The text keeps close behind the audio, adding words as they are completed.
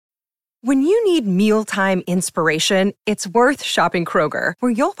When you need mealtime inspiration, it's worth shopping Kroger,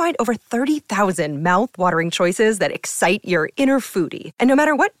 where you'll find over 30,000 mouth-watering choices that excite your inner foodie. And no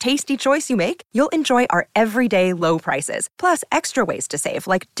matter what tasty choice you make, you'll enjoy our everyday low prices, plus extra ways to save,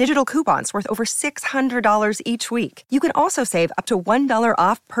 like digital coupons worth over $600 each week. You can also save up to $1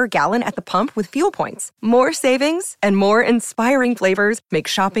 off per gallon at the pump with fuel points. More savings and more inspiring flavors make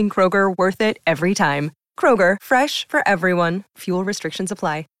shopping Kroger worth it every time. Kroger, fresh for everyone. Fuel restrictions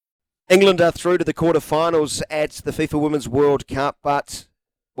apply. England are through to the quarterfinals at the FIFA Women's World Cup, but,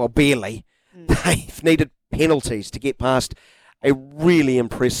 well, barely. They've needed penalties to get past a really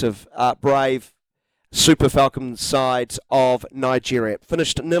impressive, brave Super Falcons side of Nigeria.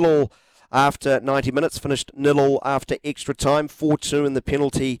 Finished 0-0 after 90 minutes, finished 0-0 after extra time, 4-2 in the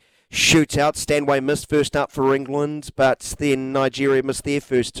penalty shootout. Stanway missed first up for England, but then Nigeria missed their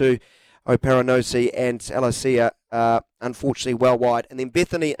first two. Operanosi and Alasia, unfortunately, well wide. And then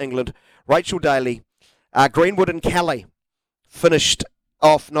Bethany, England, Rachel Daly, Greenwood and Kelly finished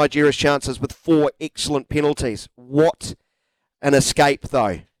off Nigeria's chances with 4 excellent penalties. What an escape,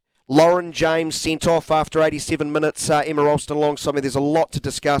 though. Lauren James sent off after 87 minutes. Emma Ralston alongside me. There's a lot to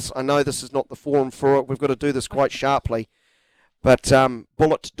discuss. I know this is not the forum for it. We've got to do this quite sharply. But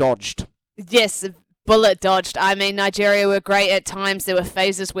bullet dodged. Yes, bullet dodged. I mean, Nigeria were great at times. There were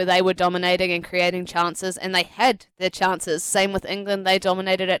phases where they were dominating and creating chances, and they had their chances. Same with England. They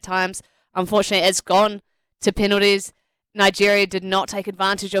dominated at times. Unfortunately, it's gone to penalties. Nigeria did not take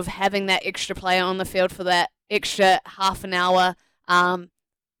advantage of having that extra player on the field for that extra half an hour.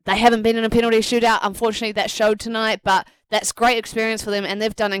 They haven't been in a penalty shootout. Unfortunately, that showed tonight, but that's great experience for them, and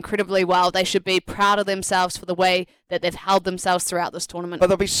they've done incredibly well. They should be proud of themselves for the way that they've held themselves throughout this tournament. But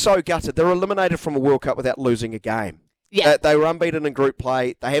they'll be so gutted. They're eliminated from a World Cup without losing a game. Yeah. They were unbeaten in group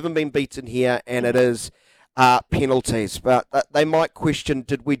play. They haven't been beaten here, and it is penalties. But they might question,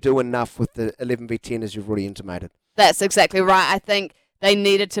 did we do enough with the 11v10, as you've already intimated? That's exactly right. I think they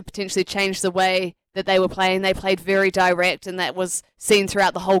needed to potentially change the way that they were playing. They played very direct, and that was seen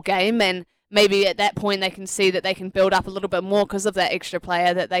throughout the whole game. And maybe at that point they can see that they can build up a little bit more because of that extra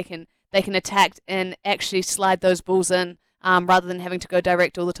player, that they can attack and actually slide those balls in rather than having to go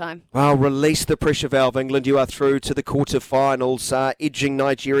direct all the time. Well, release the pressure valve, England. You are through to the quarterfinals, edging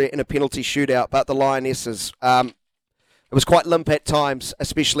Nigeria in a penalty shootout. But the Lionesses, it was quite limp at times,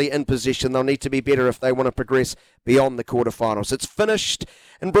 especially in possession. They'll need to be better if they want to progress beyond the quarterfinals. It's finished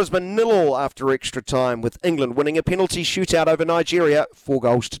in Brisbane 0-0 after extra time, with England winning a penalty shootout over Nigeria,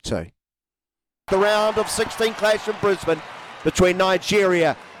 4-2. The round of 16 clash in Brisbane between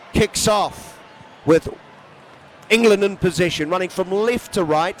Nigeria kicks off with England in possession, running from left to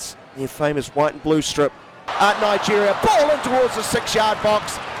right. Their famous white and blue strip. Nigeria, ball in towards the 6-yard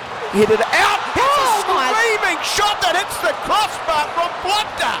box. Headed out. It's a screaming shot that hits the crossbar from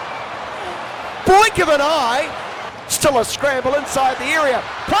Blockter. Blink of an eye. Still a scramble inside the area.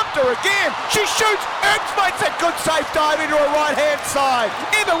 Plumped her again. She shoots. Ertz makes a good safe dive into her right-hand side.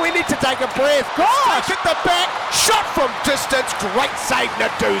 Emma, we need to take a breath. Gosh! At the back. Shot from distance. Great save,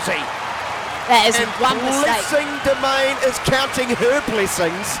 Naduzi. That is and one mistake. Blessing Domain is counting her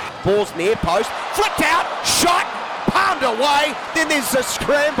blessings. Ball's near post. Flicked out. Shot. Palmed away. Then there's a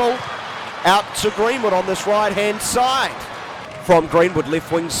scramble out to Greenwood on this right-hand side. From Greenwood,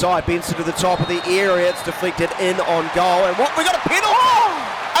 left wing side, Benson to the top of the area. It's deflected in on goal. And what? We got a penalty! Oh!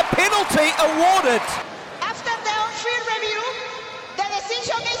 A penalty awarded! After the on-field review, the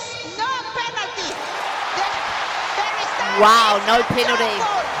decision is no penalty. Wow, no penalty.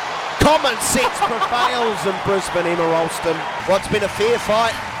 Common sense prevails in Brisbane, Emma Ralston. What's been a fair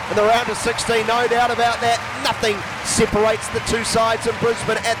fight in the round of 16, no doubt about that. Nothing separates the two sides in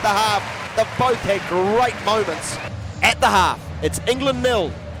Brisbane at the half. They've both had great moments at the half. It's England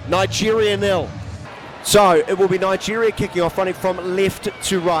 0, Nigeria 0. So it will be Nigeria kicking off, running from left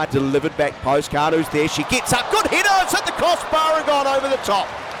to right. Delivered back post. Kanu's there. She gets up. Good header. It's hit the crossbar and gone over the top.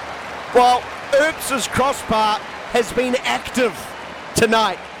 Well, Ertz's crossbar has been active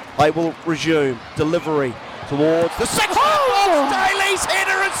tonight. They will resume delivery towards the 6th. Daly's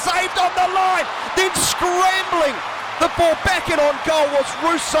header is saved on the line. Then scrambling the ball back in on goal was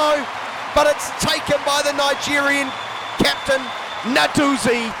Russo, but it's taken by the Nigerian captain,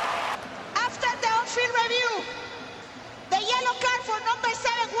 Naduzi. After the on-field review, the yellow card for number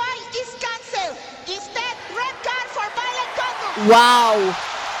 7 white is cancelled. Instead, red card for violent conduct. Wow.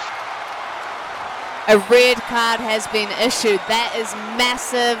 A red card has been issued. That is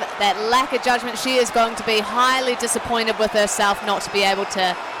massive. That lack of judgment. She is going to be highly disappointed with herself not to be able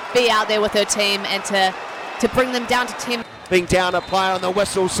to be out there with her team and to bring them down to 10. Being down a player on the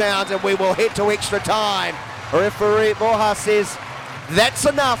whistle sounds, and we will head to extra time. Referee Moha says that's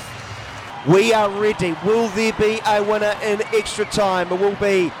enough. We are ready. Will there be a winner in extra time? It will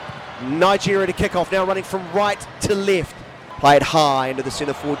be Nigeria to kick off. Now running from right to left. Played high into the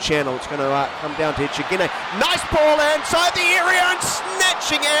centre forward channel. It's going to come down to Chigine. Nice ball inside the area and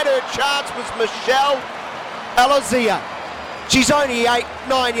snatching at her chance was Michelle Alozia. She's only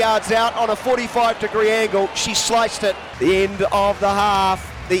 8-9 yards out on a 45-degree angle. She sliced it. The end of the half.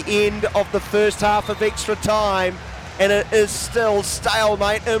 The end of the first half of extra time. And it is still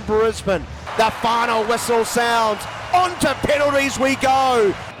stalemate in Brisbane. The final whistle sounds. On to penalties we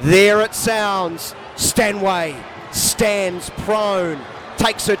go. There it sounds. Stanway stands prone.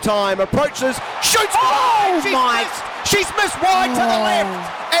 Takes her time. Approaches. Shoots. Oh, my. She's missed wide to the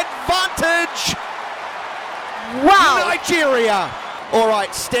left. Advantage. Wow. Nigeria. All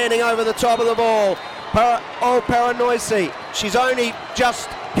right, standing over the top of the ball. Paranoisi. She's only just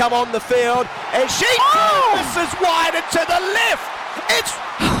come on the field, and she misses wide and to the left. It's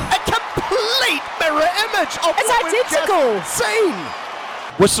a complete mirror image of what we've just seen.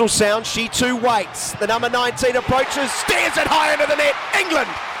 Whistle sound, she too waits. The number 19 approaches, steers it high into the net.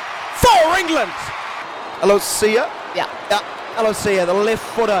 England, for England. Alozia. Yeah. Alozia, the left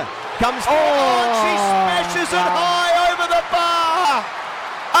footer, comes on, she smashes it high over the bar.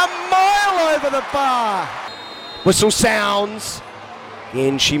 A mile over the bar. Whistle sounds.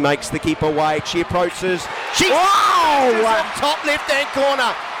 And she makes the keeper wait. She approaches. She smashes on top left-hand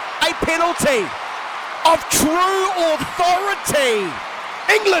corner. A penalty of true authority.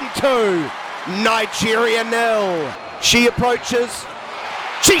 England 2, Nigeria 0. She approaches.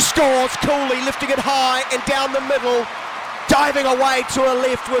 She scores coolly, lifting it high and down the middle. Diving away to her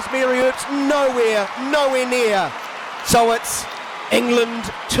left was Mary Earps. Nowhere near. So it's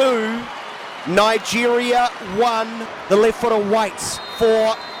England 2, Nigeria 1. The left footer waits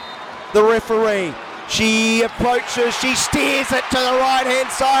for the referee. She approaches, she steers it to the right hand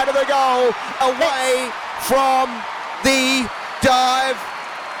side of the goal, away from the dive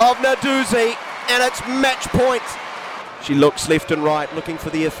of Naduzi, and it's match point. She looks left and right, looking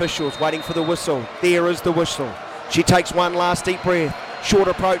for the officials, waiting for the whistle. There is the whistle. She takes one last deep breath. Short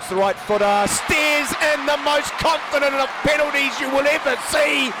approach, the right footer, steers in the most confident of penalties you will ever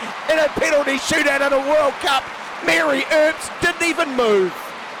see in a penalty shootout at a World Cup. Mary Earps didn't even move.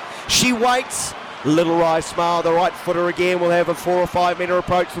 She waits, little wry smile, the right footer again will have a 4 or 5 metre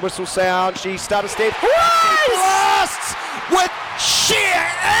approach, the whistle sound, she starts step. She blasts with sheer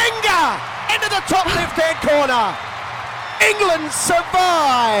anger into the top left-hand corner. England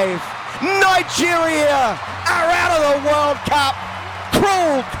survive. Nigeria are out of the World Cup.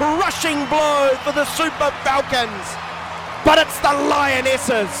 Cruel, crushing blow for the Super Falcons. But it's the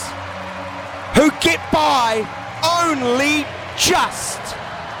Lionesses who get by only just,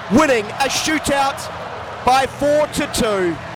 winning a shootout by 4-2.